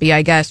it shouldn't be,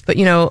 I guess, but,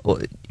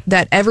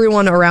 that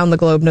everyone around the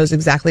globe knows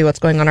exactly what's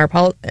going on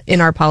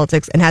in our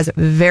politics and has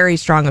very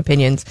strong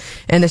opinions.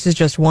 And this is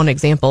just one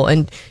example.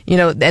 And,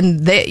 and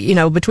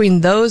they,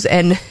 between those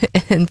and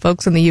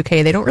folks in the UK,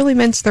 they don't really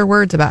mince their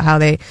words about how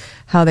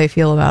they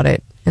feel about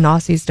it. And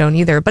Aussies don't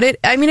either. But it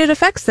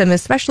affects them,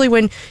 especially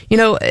when,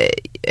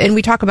 and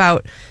we talk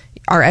about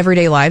our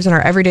everyday lives, and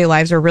our everyday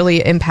lives are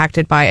really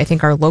impacted by, I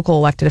think, our local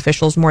elected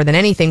officials more than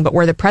anything, but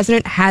where the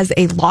president has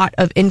a lot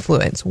of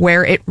influence,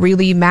 where it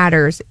really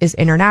matters is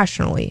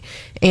internationally.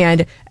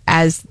 And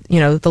as,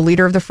 the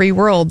leader of the free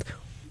world,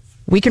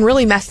 we can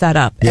really mess that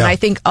up. Yeah. And I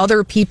think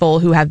other people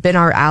who have been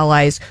our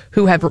allies,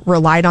 who have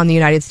relied on the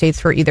United States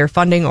for either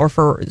funding or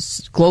for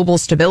global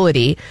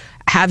stability,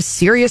 have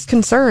serious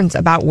concerns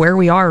about where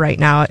we are right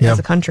now as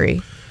a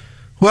country.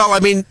 Well,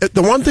 I mean,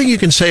 the one thing you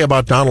can say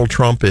about Donald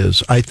Trump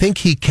is I think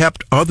he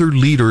kept other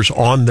leaders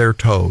on their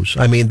toes.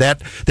 I mean,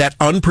 that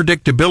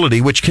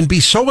unpredictability, which can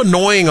be so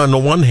annoying on the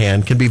one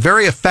hand, can be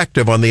very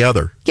effective on the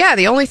other. Yeah,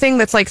 the only thing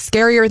that's like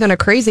scarier than a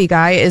crazy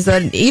guy is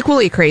an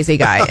equally crazy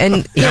guy.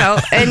 And,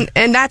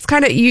 and that's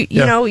kind of, you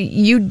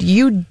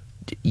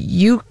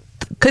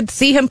could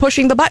see him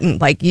pushing the button.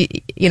 Like,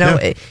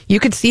 you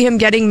could see him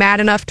getting mad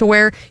enough to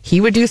where he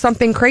would do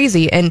something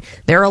crazy. And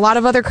there are a lot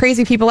of other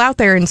crazy people out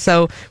there. And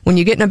so when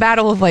you get in a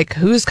battle of like,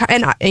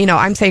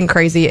 I'm saying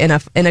crazy in a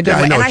good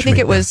way. And I think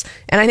it was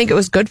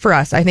good for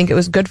us. I think it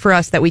was good for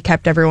us that we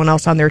kept everyone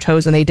else on their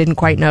toes and they didn't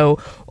quite know,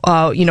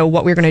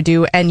 what we were going to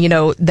do. And,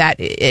 that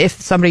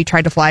if somebody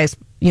tried to fly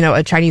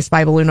a Chinese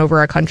spy balloon over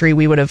our country,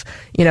 we would have,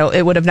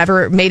 it would have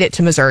never made it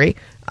to Missouri.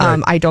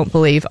 Right. I don't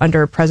believe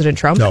under President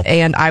Trump. No.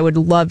 And I would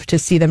love to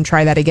see them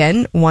try that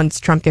again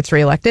once Trump gets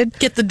reelected.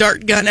 Get the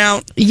dart gun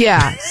out.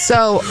 Yeah.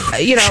 So,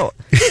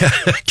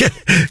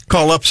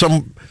 call up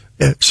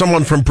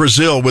someone from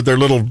Brazil with their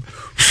little,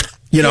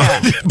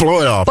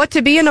 blow it off. But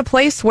to be in a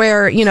place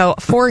where,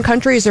 foreign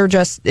countries are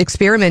just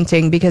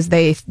experimenting because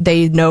they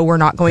know we're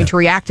not going to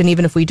react. And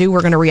even if we do,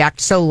 we're going to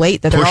react so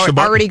late that they're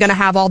already going to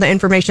have all the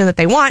information that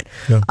they want.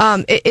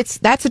 Yeah.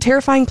 That's a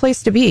terrifying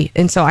place to be.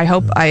 And so I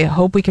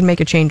hope we can make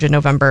a change in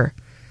November.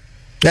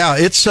 Yeah,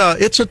 it's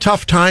a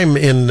tough time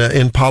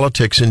in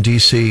politics in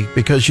D.C.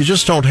 because you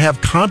just don't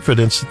have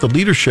confidence that the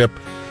leadership.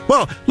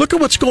 Well, look at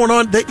what's going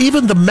on.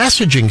 Even the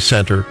messaging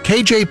center,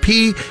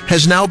 KJP,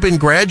 has now been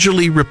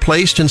gradually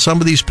replaced in some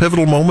of these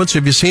pivotal moments.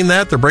 Have you seen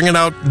that? They're bringing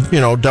out,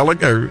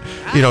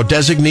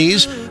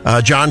 designees.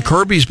 John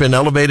Kirby's been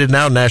elevated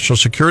now, National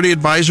Security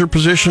Advisor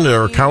position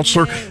or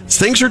counselor.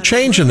 Things are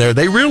changing there.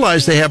 They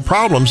realize they have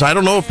problems. I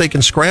don't know if they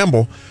can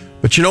scramble.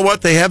 But you know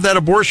what? They have that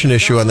abortion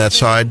issue on that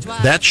side.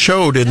 That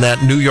showed in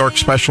that New York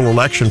special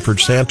election for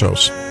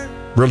Santos.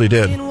 Really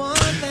did.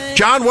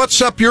 John,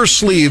 what's up your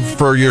sleeve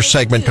for your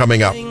segment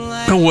coming up?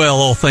 Well,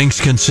 all things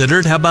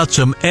considered, how about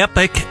some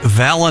epic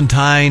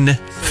Valentine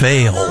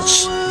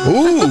fails?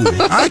 Ooh,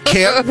 I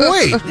can't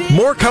wait.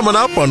 More coming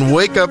up on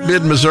Wake Up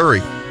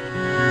Mid-Missouri.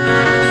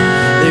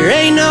 There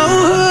ain't no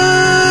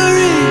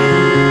hurry.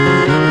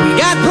 We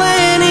got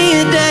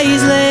plenty of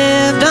days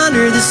left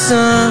under the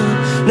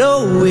sun.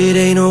 No, it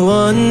ain't a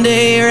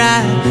one-day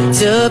ride.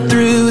 It's up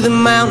through the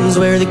mountains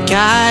where the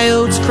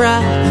coyotes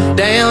cry,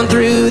 down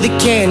through the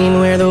canyon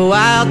where the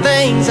wild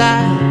things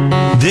hide.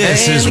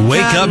 This is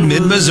Wake Up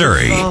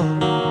Mid-Missouri.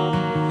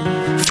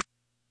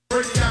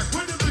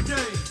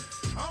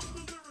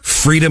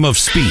 Freedom of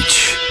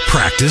speech,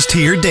 practiced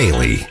here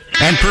daily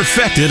and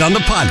perfected on the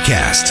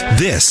podcast.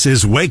 This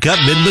is Wake Up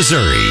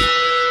Mid-Missouri.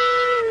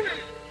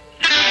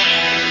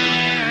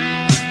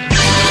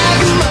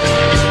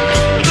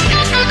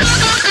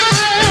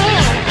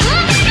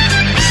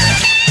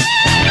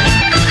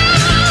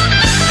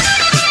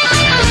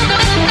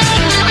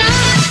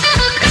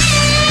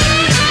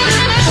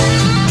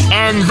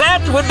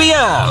 Would be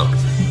all,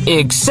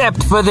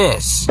 except for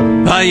this.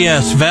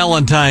 Yes,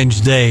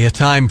 Valentine's Day, a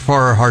time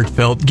for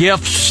heartfelt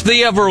gifts,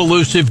 the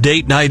ever-elusive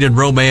date night and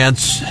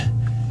romance,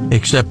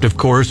 except, of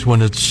course,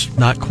 when it's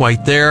not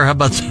quite there. How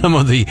about some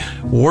of the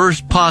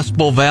worst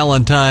possible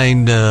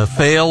Valentine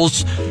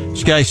fails?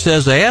 This guy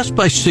says, I asked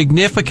my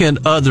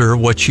significant other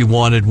what she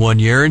wanted one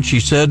year, and she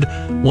said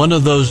one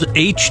of those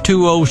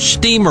H2O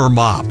steamer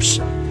mops.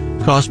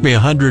 Cost me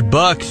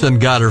 $100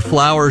 and got her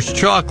flowers,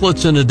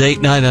 chocolates, and a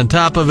date night on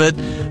top of it.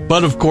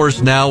 But, of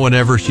course, now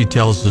whenever she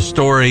tells the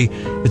story,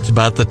 it's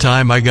about the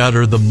time I got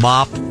her the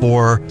mop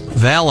for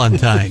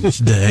Valentine's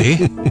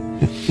Day.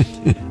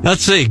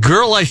 Let's see.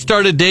 Girl I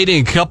started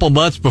dating a couple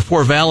months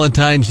before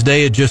Valentine's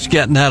Day had just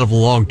gotten out of a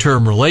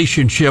long-term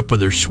relationship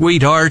with her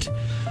sweetheart.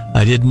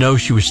 I didn't know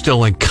she was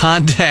still in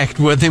contact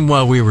with him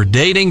while we were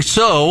dating,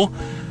 so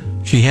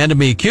she handed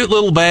me a cute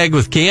little bag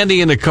with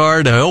candy and a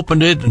card. I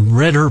opened it and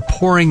read her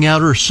pouring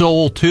out her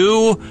soul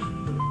to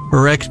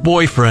her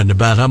ex-boyfriend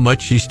about how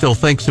much she still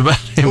thinks about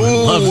him and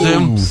loves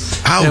him.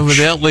 Ouch.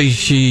 Evidently,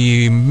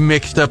 she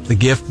mixed up the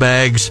gift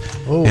bags.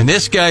 And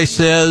this guy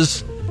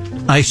says,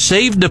 I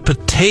saved a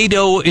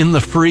potato in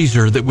the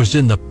freezer that was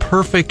in the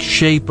perfect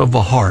shape of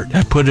a heart.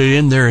 I put it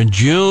in there in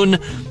June,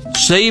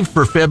 saved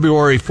for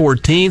February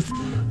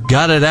 14th,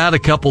 got it out a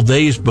couple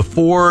days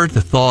before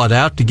to thaw it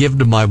out to give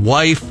to my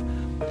wife.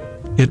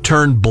 It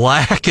turned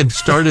black and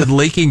started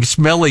leaking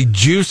smelly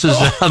juices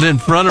out in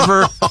front of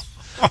her.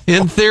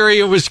 In theory,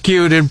 it was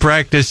cute. In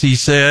practice, he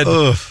said,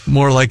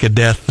 more like a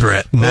death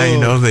threat. Now you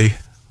know the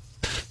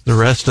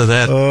rest of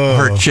that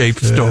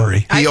heart-shaped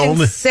story. I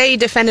can say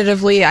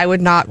definitively I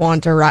would not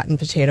want a rotten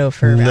potato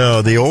for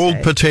No, the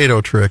old potato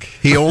trick.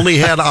 He only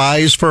had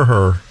eyes for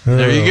her.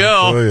 There you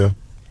go.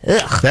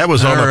 That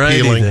was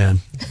unappealing.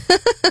 Then.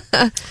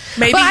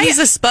 Maybe he's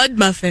a spud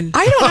muffin.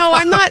 I don't know.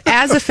 I'm not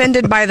as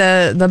offended by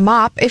the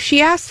mop. If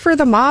she asked for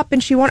the mop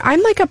and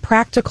I'm like a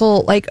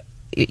practical,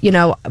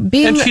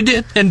 being... And she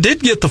did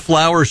get the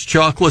flowers,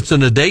 chocolates,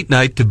 and a date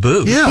night to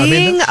boot. Yeah,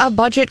 being a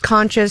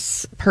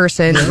budget-conscious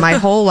person my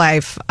whole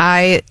life,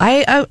 I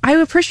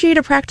appreciate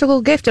a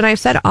practical gift. And I've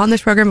said on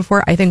this program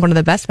before, I think one of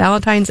the best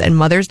Valentine's and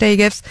Mother's Day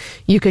gifts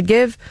you could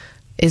give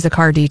is a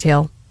car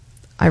detail.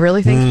 I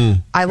really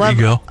think I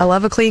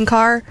love a clean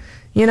car.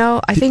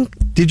 I think...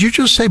 Did you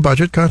just say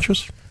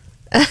budget-conscious?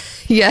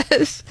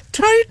 Yes.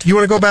 You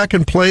want to go back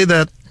and play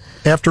that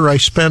after I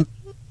spent...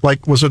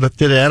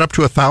 did it add up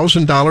to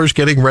 $1,000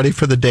 getting ready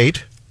for the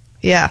date?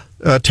 Yeah.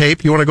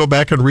 Tape? You want to go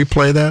back and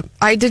replay that?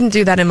 I didn't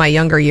do that in my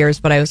younger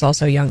years, but I was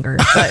also younger.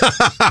 But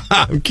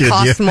I'm kidding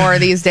costs you. more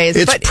these days.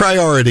 It's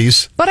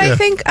priorities. But yeah.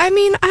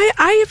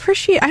 I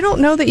appreciate, I don't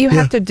know that you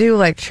have to do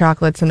like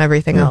chocolates and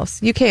everything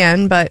else. You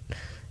can, but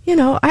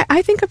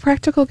I think a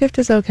practical gift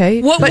is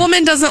okay. What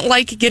woman doesn't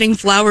like getting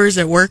flowers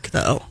at work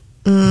though?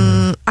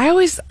 I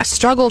always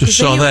struggle. Just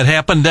saw that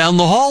happen down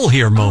the hall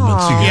here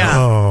moments ago.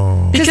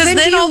 Yeah. Because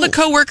then all the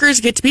coworkers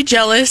get to be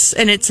jealous,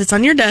 and it sits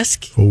on your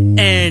desk,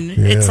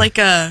 it's like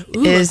a.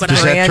 Is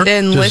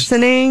Brandon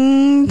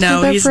listening?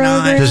 No, he's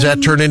not. Does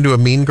that turn into a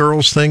Mean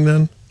Girls thing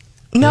then?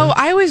 No,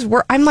 I always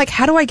work. I'm like,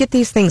 how do I get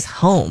these things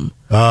home?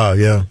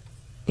 Yeah.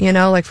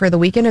 For the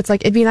weekend, it's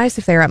like it'd be nice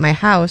if they were at my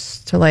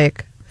house to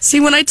See,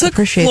 when I took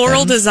Appreciate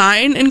floral them.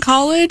 design in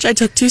college, I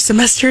took 2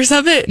 semesters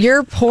of it.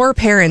 Your poor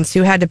parents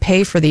who had to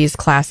pay for these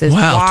classes.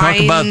 Wow, talk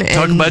Wine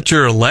about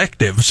your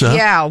electives. Huh?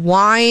 Yeah,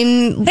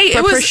 wine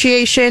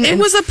appreciation. It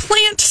was a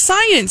plant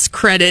science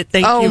credit.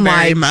 Thank you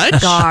very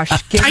much. Gosh,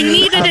 I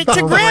needed it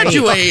to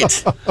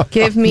graduate.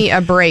 Give me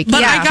a break.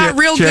 But I got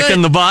real good.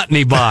 Checking the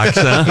botany box,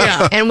 huh?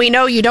 Yeah. And we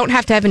know you don't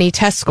have to have any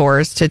test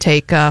scores to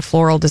take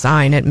floral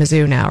design at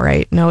Mizzou now,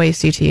 right? No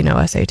ACT,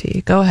 no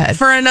SAT. Go ahead.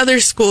 For another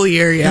school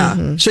year, yeah.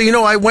 Mm-hmm. So,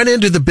 I went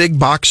into the big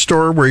box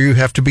store where you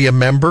have to be a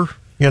member,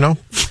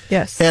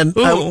 Yes. And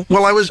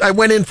I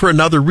went in for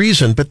another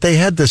reason, but they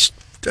had this,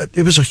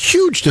 it was a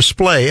huge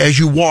display. As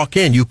you walk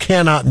in, you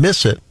cannot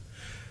miss it.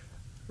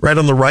 Right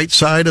on the right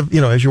side of,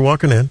 as you're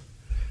walking in.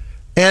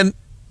 And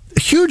a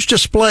huge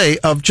display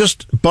of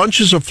just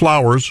bunches of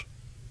flowers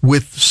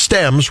with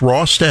stems,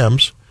 raw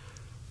stems.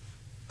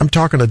 I'm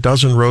talking a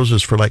dozen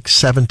roses for like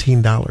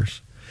 $17.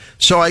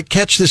 So I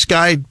catch this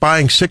guy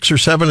buying 6 or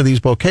 7 of these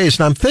bouquets,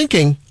 and I'm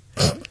thinking,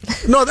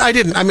 no, I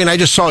didn't. I mean, I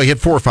just saw he had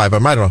 4 or 5 of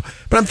them. I don't know.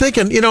 But I'm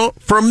thinking,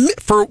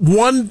 for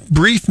one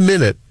brief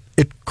minute,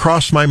 it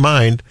crossed my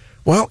mind,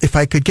 well, if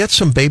I could get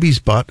some baby's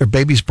butt or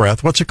baby's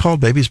breath, what's it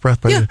called? Baby's breath.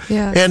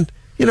 Yeah. And,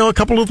 a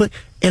couple of things.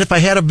 And if I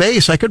had a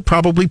vase, I could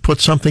probably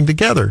put something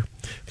together.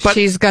 But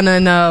she's going to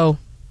know.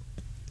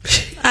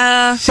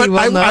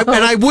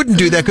 I wouldn't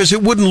do that because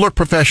it wouldn't look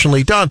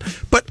professionally done.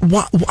 But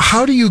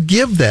how do you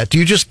give that? Do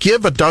you just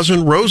give a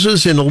dozen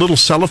roses in a little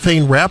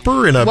cellophane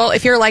wrapper? Well,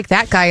 if you're like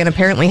that guy and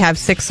apparently have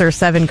 6 or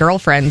 7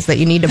 girlfriends that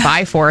you need to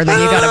buy for, then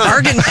you got a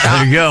bargain shop.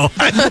 There you go.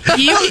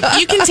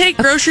 You can take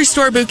grocery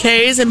store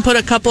bouquets and put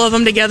a couple of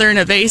them together in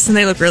a vase, and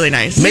they look really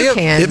nice.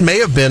 It may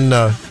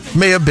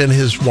have been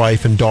his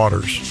wife and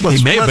daughters.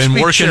 He may have been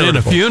working in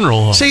a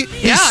funeral home. See,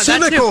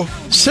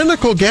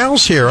 cynical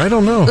gals here. I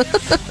don't know.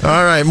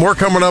 All right, more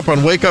coming up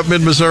on Wake Up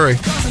Mid-Missouri.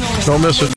 Don't miss it.